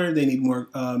of color. They need more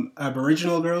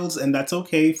Aboriginal girls. And that's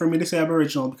okay for me to say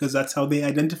Aboriginal, because that's how they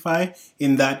identify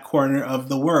in that corner of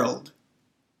the world.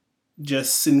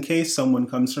 Just in case someone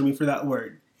comes for me for that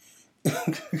word.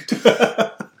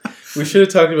 We should have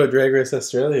talked about Drag Race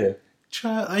Australia.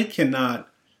 I cannot.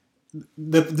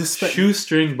 The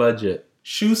shoestring budget.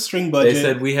 Shoestring budget. They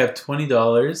said we have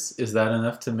 $20. Is that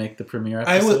enough to make the premiere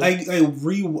episode?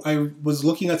 I was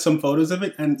looking at some photos of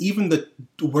it, and even the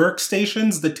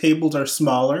workstations, the tables are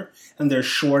smaller and they're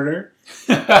shorter.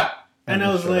 And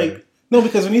I was like, no,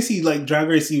 because when you see like Drag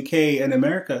Race UK and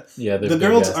America, the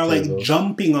girls are like tables.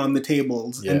 Jumping on the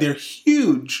tables, and they're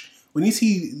huge. When you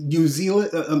see New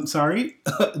Zealand,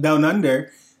 Down Under,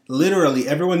 literally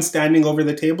everyone's standing over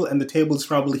the table, and the table's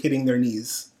probably hitting their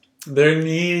knees. Their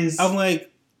knees. I'm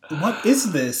like, what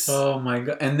is this? Oh my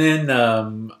god! And then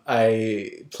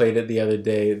I played it the other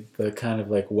day, the kind of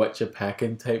like what you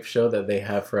packin' type show that they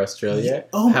have for Australia.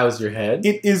 Oh, how's your head?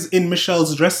 It is in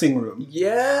Michelle's dressing room.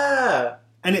 Yeah,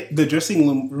 and the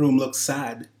dressing room looks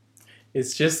sad.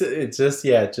 It's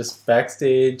just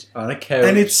backstage on a couch,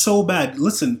 and it's so bad.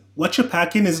 Listen, what you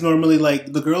packin' is normally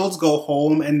like the girls go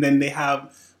home, and then they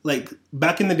have. Like,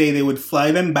 back in the day, they would fly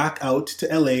them back out to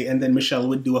LA, and then Michelle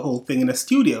would do a whole thing in a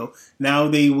studio. Now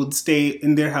they would stay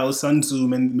in their house on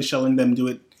Zoom, and Michelle and them do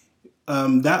it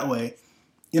that way.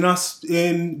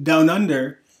 In Down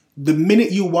Under, the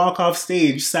minute you walk off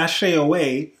stage, sashay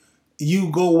away,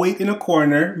 you go wait in a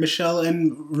corner. Michelle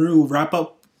and Rue wrap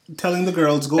up, telling the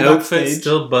girls, go backstage. Outfit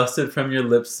still busted from your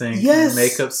lip sync. Yes.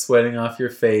 Makeup sweating off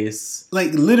your face.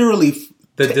 Like, literally...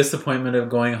 The disappointment of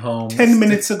going home. 10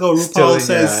 minutes ago, RuPaul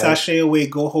says, sashay away,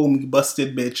 go home, you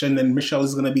busted bitch. And then Michelle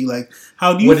is going to be like,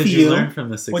 how do you feel? What did you learn from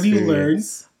this experience? What do you learn?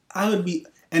 I would be...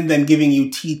 and then giving you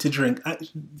tea to drink. That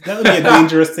would be a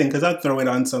dangerous thing because I'd throw it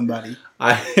on somebody.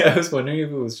 I was wondering if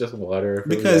it was just water.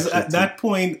 Because at that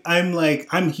point, I'm like,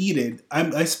 I'm heated.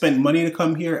 I spent money to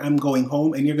come here. I'm going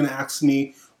home, and you're going to ask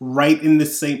me right in the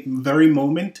same very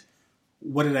moment,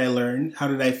 what did I learn? How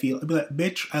did I feel? I'd be like,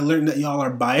 bitch, I learned that y'all are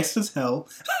biased as hell,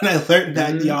 and I learned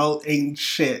that y'all ain't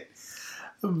shit.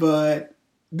 But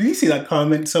did you see that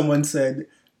comment? Someone said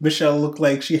Michelle looked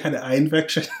like she had an eye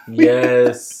infection.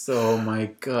 Yes. Oh my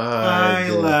god.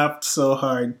 I laughed so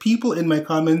hard. People in my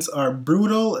comments are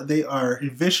brutal. They are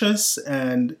vicious,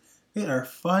 and they are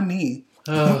funny.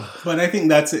 But I think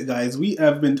that's it, guys. We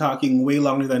have been talking way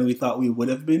longer than we thought we would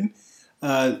have been.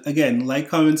 Again, like,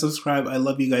 comment, subscribe. I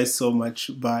love you guys so much.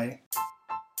 Bye.